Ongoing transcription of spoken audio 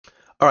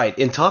All right,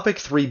 in topic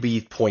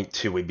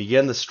 3B.2, we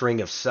begin the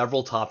string of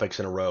several topics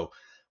in a row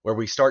where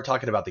we start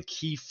talking about the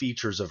key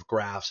features of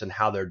graphs and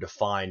how they're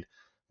defined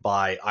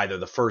by either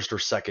the first or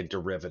second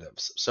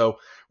derivatives. So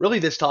really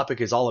this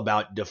topic is all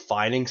about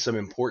defining some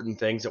important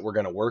things that we're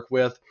going to work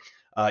with.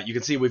 You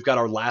can see we've got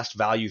our last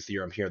value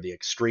theorem here, the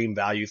extreme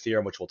value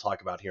theorem, which we'll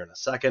talk about here in a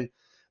second.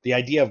 The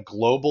idea of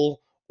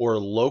global or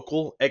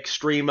local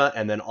extrema,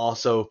 and then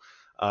also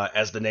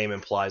as the name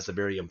implies, the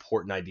very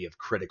important idea of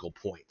critical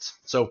points.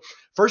 So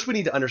first, we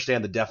need to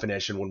understand the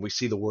definition when we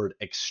see the word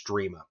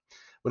extrema.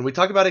 When we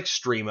talk about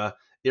extrema,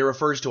 it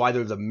refers to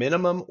either the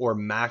minimum or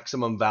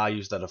maximum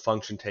values that a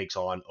function takes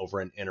on over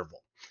an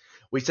interval.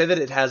 We say that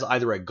it has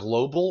either a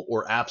global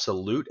or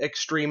absolute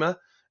extrema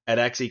at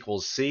x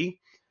equals c.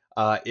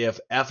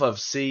 If f of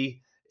c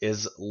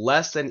is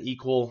less than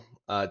equal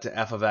to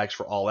f of x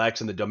for all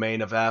x in the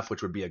domain of f,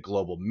 which would be a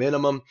global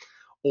minimum,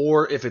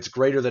 or if it's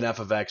greater than f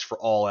of x for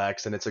all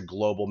x, then it's a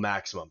global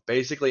maximum.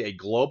 Basically, a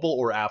global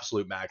or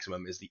absolute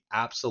maximum is the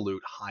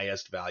absolute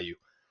highest value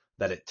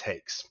that it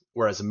takes,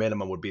 whereas a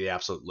minimum would be the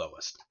absolute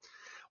lowest.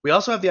 We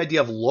also have the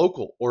idea of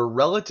local or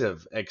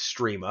relative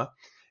extrema.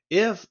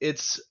 If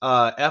it's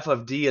f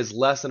of d is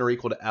less than or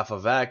equal to f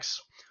of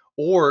x,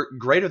 or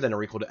greater than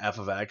or equal to f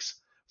of x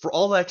for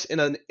all x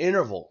in an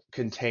interval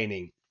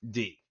containing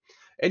d.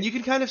 And you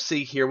can kind of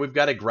see here, we've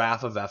got a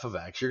graph of f of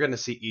x. You're going to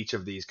see each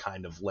of these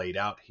kind of laid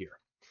out here.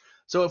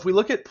 So if we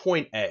look at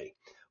point A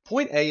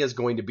is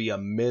going to be a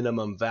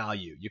minimum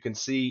value. You can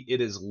see it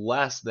is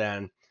less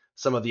than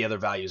some of the other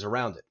values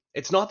around it.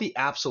 It's not the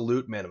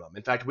absolute minimum.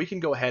 In fact, we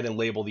can go ahead and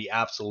label the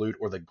absolute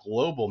or the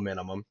global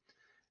minimum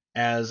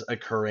as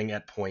occurring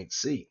at point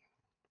C.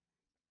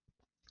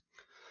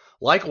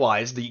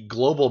 Likewise, the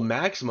global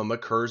maximum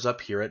occurs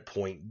up here at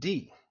point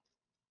D.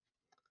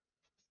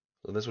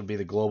 So this would be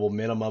the global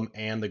minimum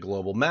and the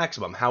global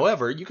maximum.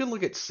 However, you can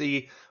look at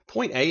C,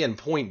 point A and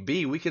point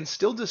B. We can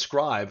still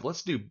describe,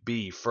 let's do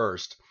B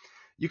first.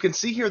 You can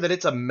see here that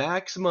it's a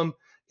maximum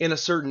in a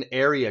certain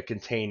area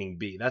containing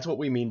B. That's what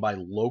we mean by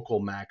local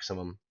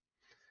maximum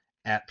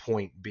at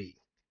point B.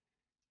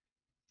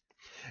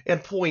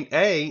 And point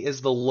A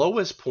is the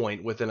lowest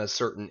point within a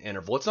certain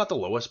interval. It's not the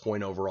lowest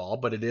point overall,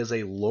 but it is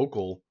a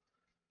local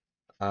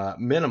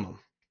minimum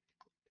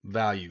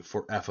value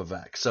for f of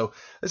x. So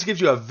this gives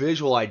you a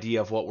visual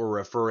idea of what we're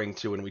referring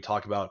to when we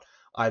talk about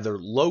either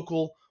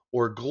local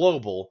or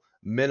global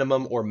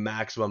minimum or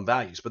maximum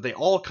values, but they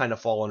all kind of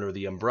fall under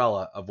the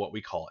umbrella of what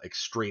we call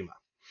extrema.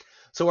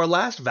 So our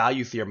last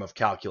value theorem of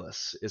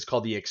calculus is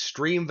called the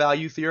extreme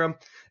value theorem.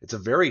 It's a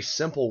very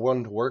simple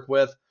one to work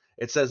with.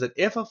 It says that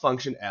if a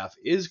function f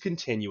is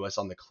continuous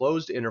on the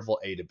closed interval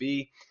a to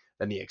b,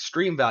 then the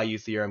extreme value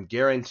theorem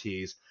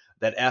guarantees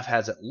that f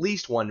has at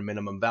least one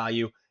minimum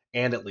value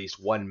and at least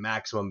one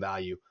maximum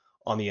value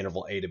on the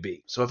interval a to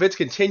b. So if it's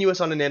continuous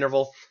on an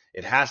interval,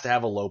 it has to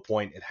have a low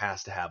point, it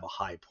has to have a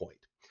high point.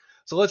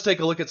 So let's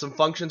take a look at some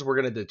functions.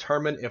 We're going to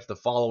determine if the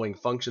following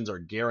functions are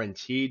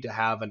guaranteed to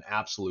have an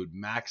absolute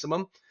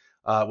maximum,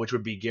 which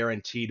would be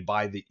guaranteed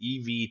by the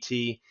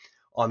EVT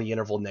on the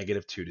interval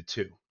 -2 to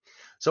 2.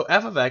 So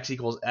f of x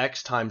equals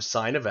x times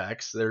sine of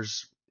x.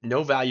 There's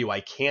no value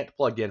I can't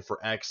plug in for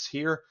x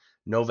here,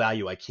 no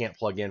value I can't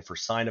plug in for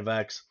sine of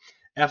x.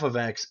 F of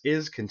x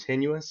is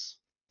continuous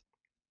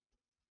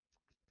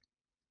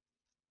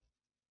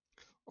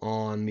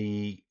on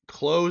the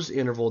closed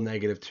interval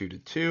 -2 to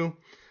 2,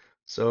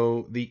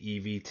 so the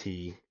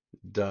EVT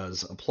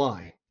does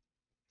apply.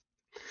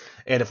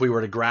 And if we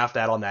were to graph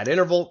that on that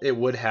interval, it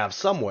would have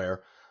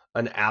somewhere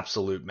an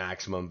absolute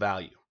maximum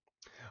value.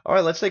 All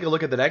right, let's take a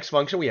look at the next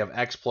function. We have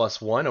x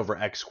plus 1 over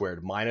x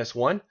squared minus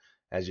 1.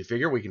 As you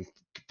figure, we can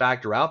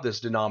factor out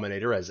this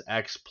denominator as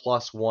x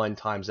plus 1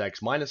 times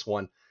x minus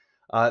 1.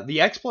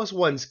 The x plus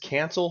 1's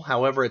cancel.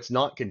 However, it's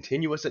not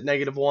continuous at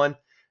 -1.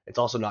 It's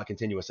also not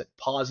continuous at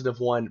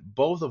 +1,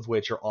 both of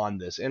which are on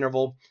this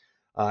interval.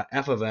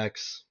 F of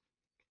x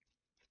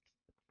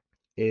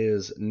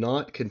is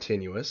not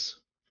continuous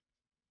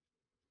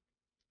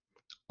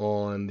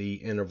on the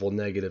interval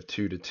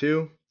 -2 to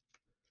 2.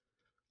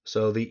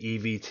 So the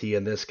EVT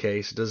in this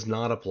case does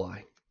not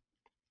apply.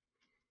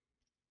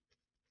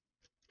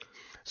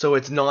 So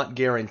it's not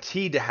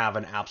guaranteed to have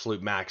an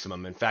absolute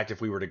maximum. In fact, if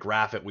we were to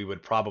graph it, we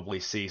would probably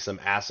see some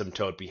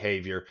asymptote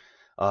behavior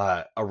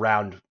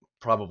around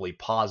probably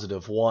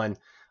 +1,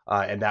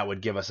 and that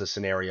would give us a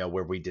scenario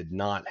where we did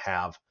not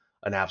have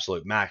an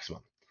absolute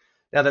maximum.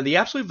 Now then, the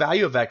absolute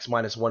value of x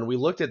minus 1, we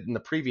looked at in the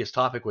previous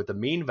topic with the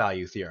mean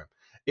value theorem.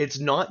 It's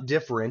not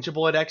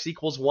differentiable at x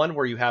equals 1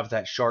 where you have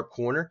that sharp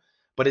corner,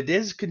 but it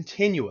is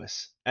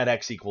continuous at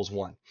x equals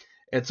 1.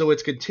 And so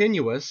it's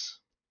continuous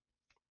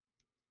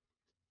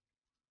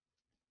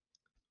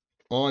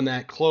on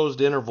that closed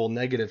interval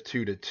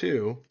 -2 to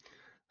 2.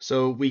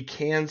 So we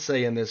can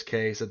say in this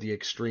case that the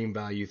extreme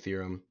value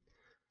theorem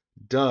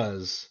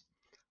does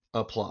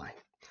apply.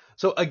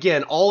 So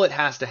again, all it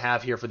has to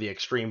have here for the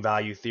extreme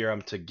value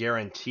theorem to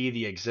guarantee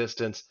the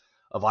existence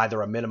of either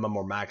a minimum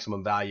or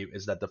maximum value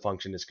is that the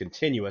function is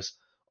continuous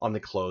on the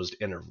closed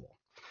interval.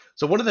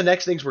 So one of the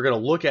next things we're going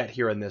to look at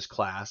here in this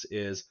class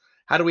is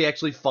how do we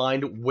actually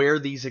find where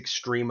these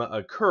extrema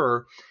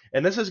occur?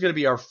 And this is going to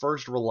be our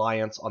first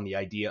reliance on the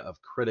idea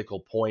of critical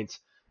points.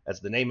 As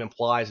the name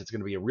implies, it's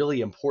going to be a really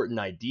important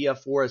idea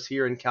for us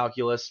here in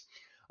calculus.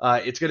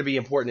 It's going to be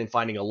important in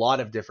finding a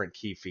lot of different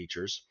key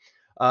features.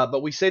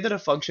 But we say that a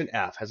function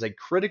f has a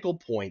critical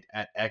point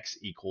at x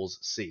equals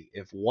c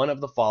if one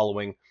of the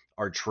following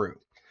are true.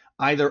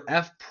 Either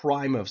f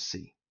prime of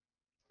c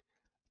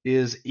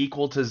is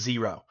equal to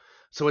 0.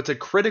 So it's a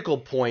critical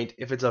point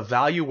if it's a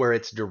value where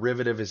its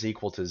derivative is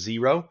equal to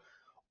 0,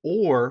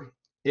 or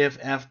if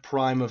f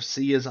prime of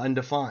c is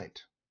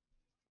undefined,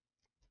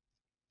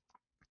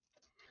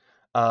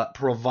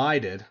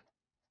 provided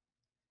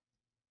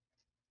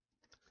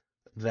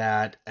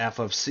that f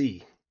of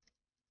c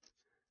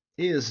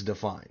is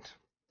defined.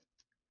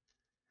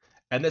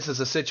 And this is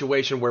a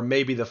situation where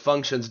maybe the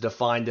function's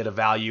defined at a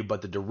value,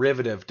 but the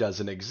derivative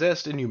doesn't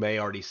exist, and you may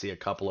already see a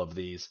couple of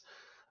these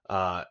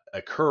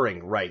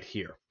occurring right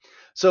here.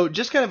 So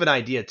just kind of an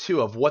idea,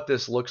 too, of what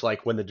this looks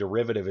like when the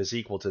derivative is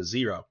equal to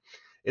 0.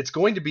 It's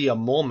going to be a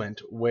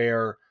moment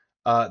where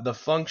the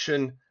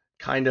function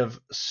kind of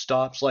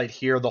stops right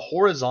here. The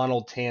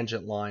horizontal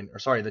tangent line, or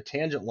sorry, the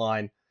tangent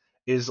line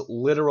is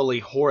literally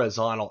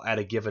horizontal at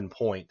a given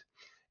point.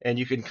 And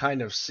you can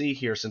kind of see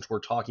here, since we're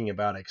talking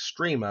about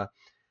extrema,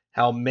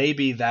 how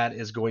maybe that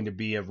is going to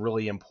be a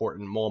really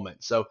important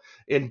moment. So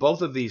in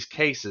both of these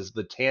cases,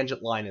 the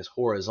tangent line is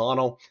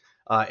horizontal,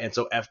 and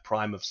so f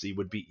prime of c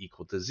would be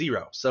equal to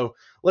 0. So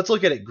let's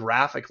look at it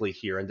graphically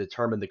here and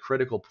determine the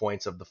critical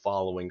points of the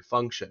following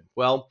function.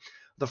 Well,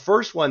 the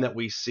first one that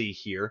we see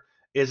here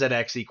is at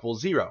x equals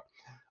 0.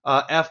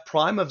 F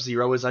prime of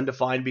 0 is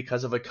undefined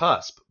because of a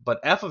cusp, but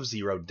f of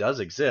 0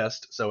 does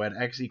exist. So at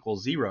x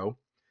equals 0,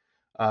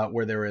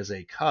 where there is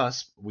a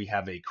cusp, we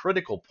have a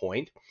critical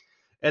point.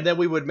 And then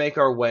we would make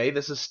our way.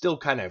 This is still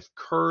kind of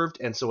curved,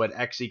 and so at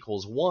x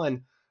equals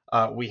 1,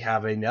 we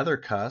have another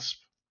cusp.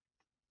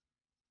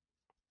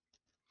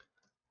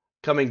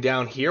 Coming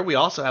down here, we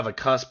also have a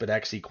cusp at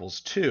x equals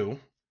 2.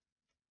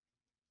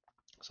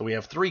 So we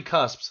have 3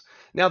 cusps.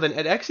 Now then,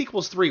 at x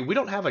equals 3, we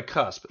don't have a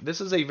cusp. This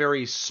is a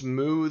very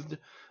smooth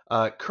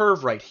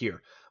curve right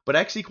here. But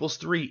x equals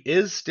 3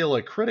 is still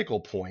a critical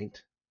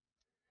point,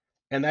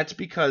 and that's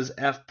because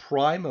f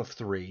prime of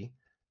 3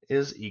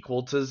 is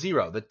equal to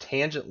 0. The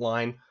tangent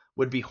line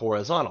would be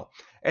horizontal.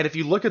 And if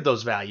you look at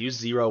those values,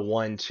 0,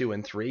 1, 2,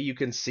 and 3, you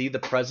can see the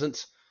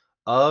presence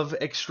of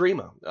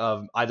extrema,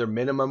 of either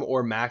minimum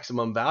or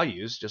maximum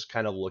values, just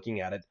kind of looking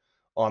at it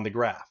on the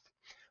graph.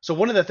 So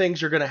one of the things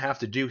you're going to have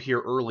to do here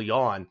early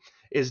on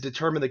is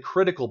determine the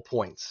critical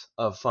points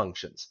of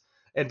functions.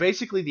 And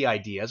basically the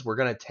idea is we're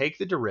going to take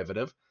the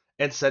derivative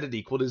and set it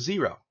equal to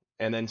 0,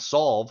 and then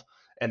solve,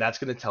 and that's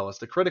going to tell us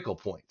the critical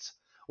points.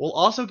 We'll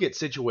also get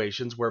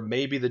situations where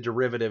maybe the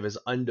derivative is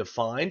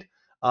undefined,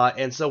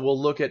 and so we'll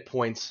look at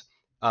points,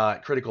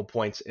 critical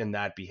points in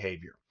that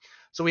behavior.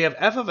 So we have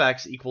f of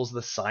x equals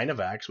the sine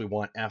of x. We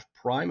want f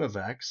prime of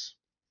x,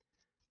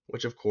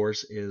 which of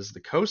course is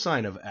the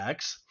cosine of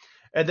x.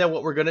 And then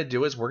what we're going to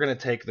do is we're going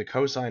to take the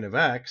cosine of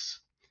x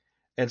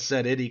and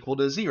set it equal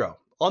to 0.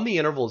 On the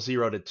interval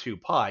 0 to 2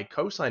 pi,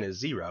 cosine is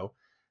 0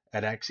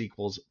 at x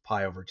equals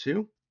pi over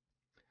 2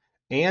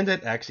 and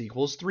at x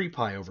equals 3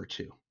 pi over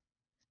 2.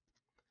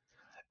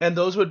 And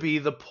those would be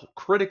the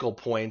critical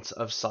points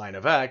of sine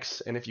of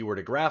x. And if you were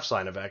to graph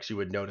sine of x, you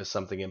would notice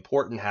something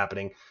important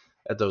happening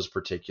at those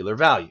particular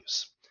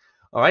values.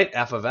 All right,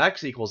 f of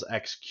x equals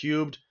x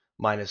cubed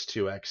minus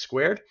 2x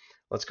squared.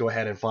 Let's go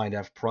ahead and find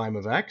f prime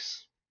of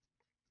x.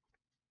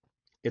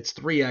 It's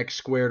 3x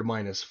squared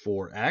minus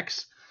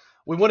 4x.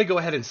 We want to go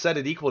ahead and set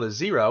it equal to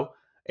 0,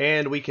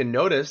 and we can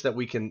notice that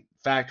we can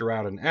factor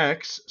out an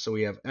x. So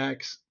we have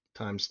x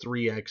times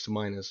 3x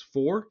minus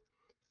 4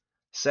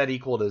 set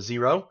equal to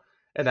 0.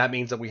 And that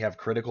means that we have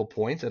critical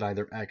points at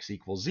either x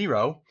equals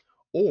 0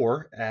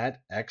 or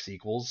at x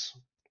equals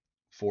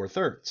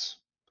 4/3.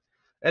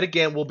 And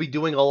again, we'll be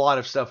doing a lot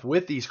of stuff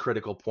with these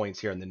critical points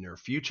here in the near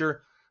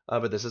future,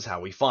 but this is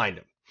how we find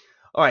them.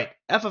 All right,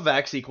 f of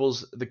x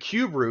equals the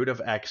cube root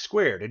of x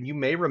squared. And you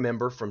may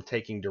remember from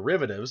taking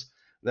derivatives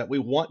that we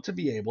want to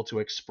be able to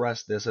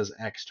express this as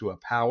x to a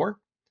power,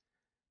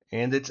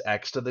 and it's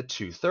x to the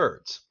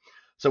 2/3.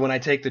 So when I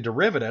take the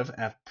derivative,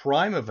 f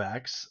prime of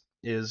x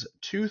is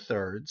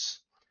 2/3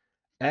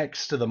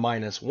 x to the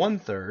minus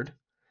 1/3,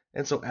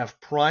 and so f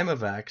prime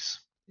of x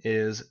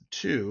is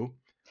 2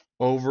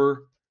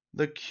 over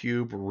the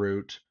cube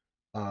root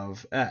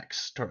of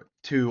x,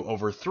 2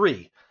 over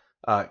 3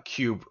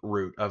 cube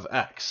root of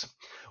x.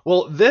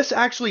 Well, this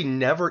actually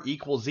never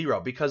equals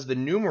 0 because the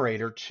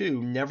numerator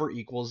 2 never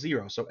equals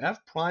 0. So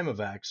f prime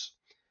of x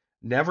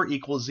never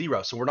equals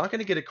 0. So we're not going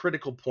to get a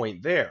critical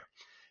point there.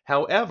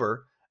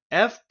 However,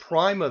 f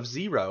prime of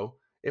 0,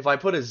 if I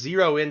put a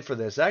 0 in for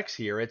this x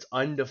here, it's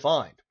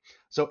undefined.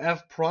 So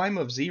f prime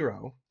of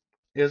 0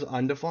 is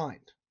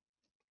undefined.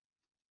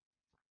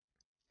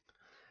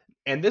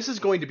 And this is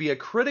going to be a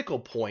critical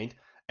point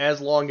as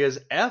long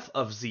as f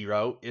of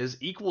 0 is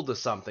equal to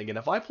something. And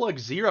if I plug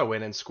 0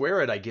 in and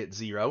square it, I get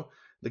 0.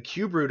 The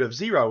cube root of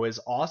 0 is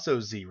also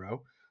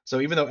 0. So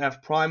even though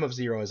f prime of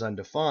 0 is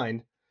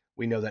undefined,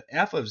 we know that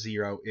f of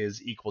 0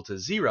 is equal to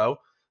 0.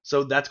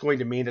 So that's going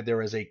to mean that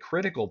there is a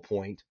critical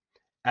point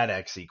at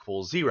x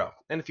equals 0.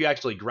 And if you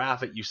actually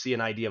graph it, you see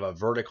an idea of a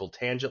vertical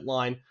tangent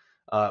line,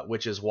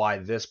 which is why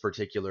this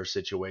particular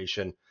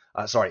situation,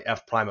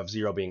 f prime of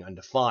 0 being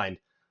undefined,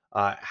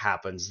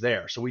 happens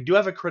there. So we do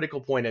have a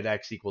critical point at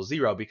x equals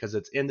 0 because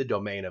it's in the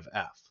domain of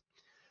f.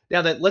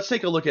 Now then, let's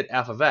take a look at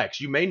f of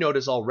x. You may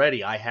notice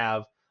already I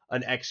have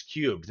an x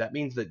cubed. That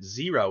means that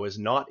 0 is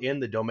not in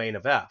the domain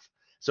of f.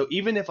 So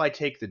even if I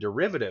take the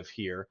derivative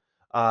here,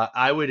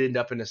 I would end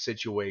up in a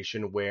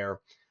situation where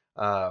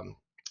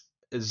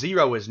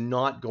 0 is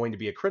not going to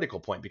be a critical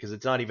point because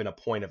it's not even a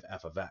point of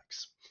f of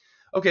x.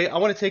 Okay, I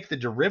want to take the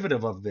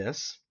derivative of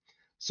this.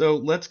 So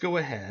let's go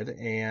ahead,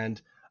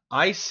 and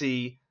I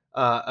see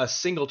a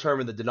single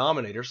term in the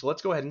denominator, so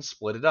let's go ahead and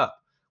split it up.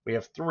 We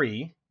have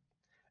 3.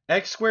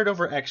 X squared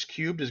over x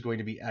cubed is going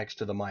to be x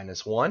to the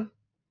minus 1,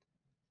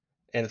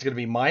 and it's going to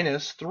be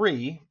minus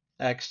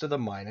 3x to the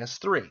minus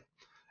 3.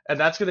 And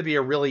that's going to be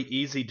a really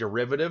easy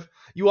derivative.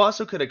 You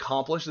also could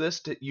accomplish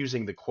this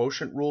using the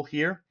quotient rule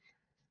here,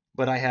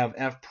 but I have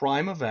f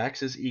prime of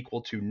x is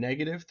equal to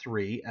negative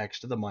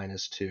 3x to the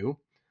minus 2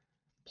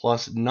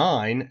 plus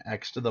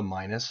 9x to the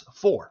minus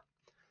 4.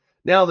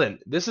 Now then,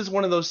 this is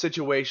one of those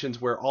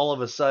situations where all of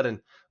a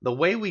sudden, the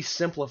way we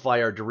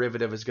simplify our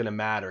derivative is going to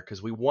matter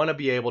because we want to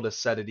be able to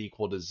set it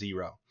equal to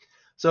 0.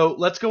 So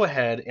let's go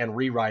ahead and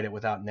rewrite it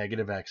without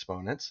negative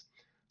exponents.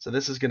 So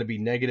this is going to be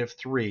negative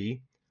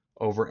 3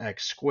 over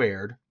x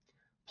squared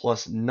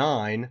plus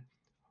 9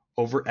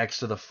 over x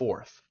to the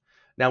 4th.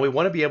 Now we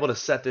want to be able to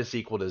set this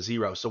equal to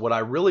 0. So what I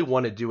really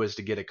want to do is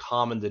to get a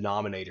common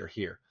denominator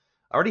here.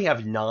 I already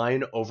have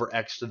 9 over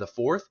x to the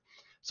 4th.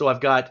 So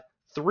I've got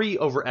 3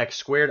 over x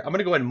squared. I'm going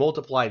to go ahead and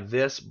multiply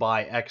this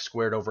by x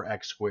squared over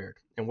x squared.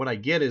 And what I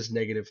get is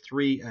negative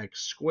 3x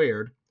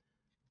squared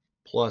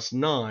plus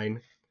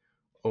 9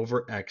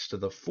 over x to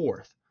the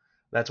 4th.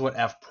 That's what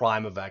f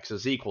prime of x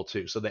is equal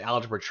to. So the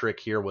algebra trick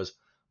here was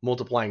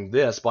multiplying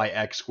this by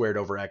x squared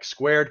over x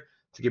squared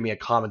to give me a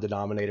common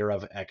denominator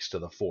of x to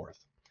the 4th.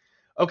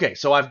 Okay,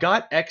 so I've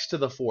got x to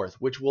the 4th,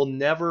 which will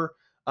never,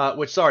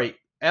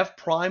 f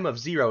prime of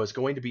 0 is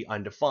going to be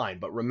undefined.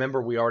 But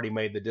remember, we already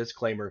made the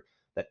disclaimer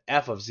that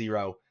f of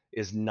 0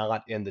 is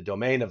not in the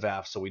domain of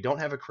f, so we don't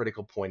have a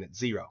critical point at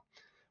 0.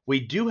 We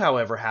do,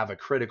 however, have a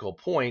critical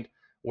point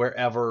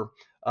wherever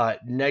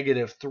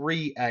negative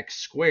 3x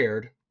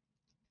squared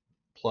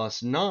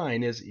plus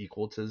 9 is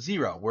equal to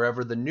 0,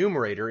 wherever the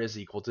numerator is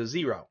equal to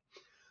 0.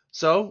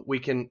 So we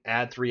can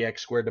add 3x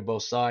squared to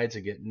both sides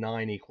and get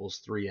 9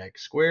 equals 3x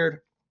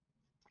squared.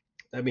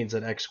 That means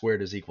that x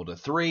squared is equal to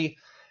 3.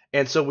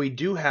 And so we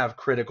do have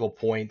critical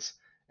points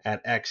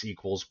at x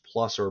equals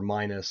plus or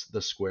minus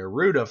the square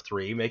root of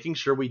 3, making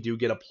sure we do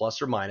get a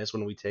plus or minus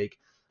when we take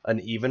an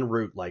even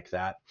root like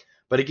that.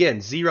 But again,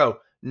 0,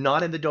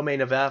 not in the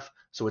domain of f,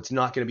 so it's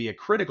not going to be a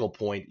critical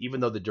point, even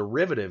though the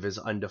derivative is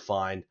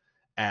undefined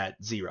at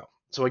 0.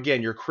 So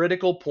again, your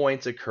critical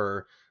points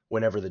occur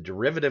whenever the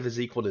derivative is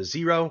equal to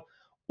 0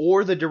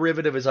 or the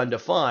derivative is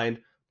undefined,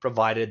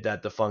 provided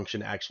that the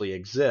function actually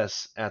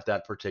exists at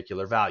that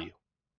particular value.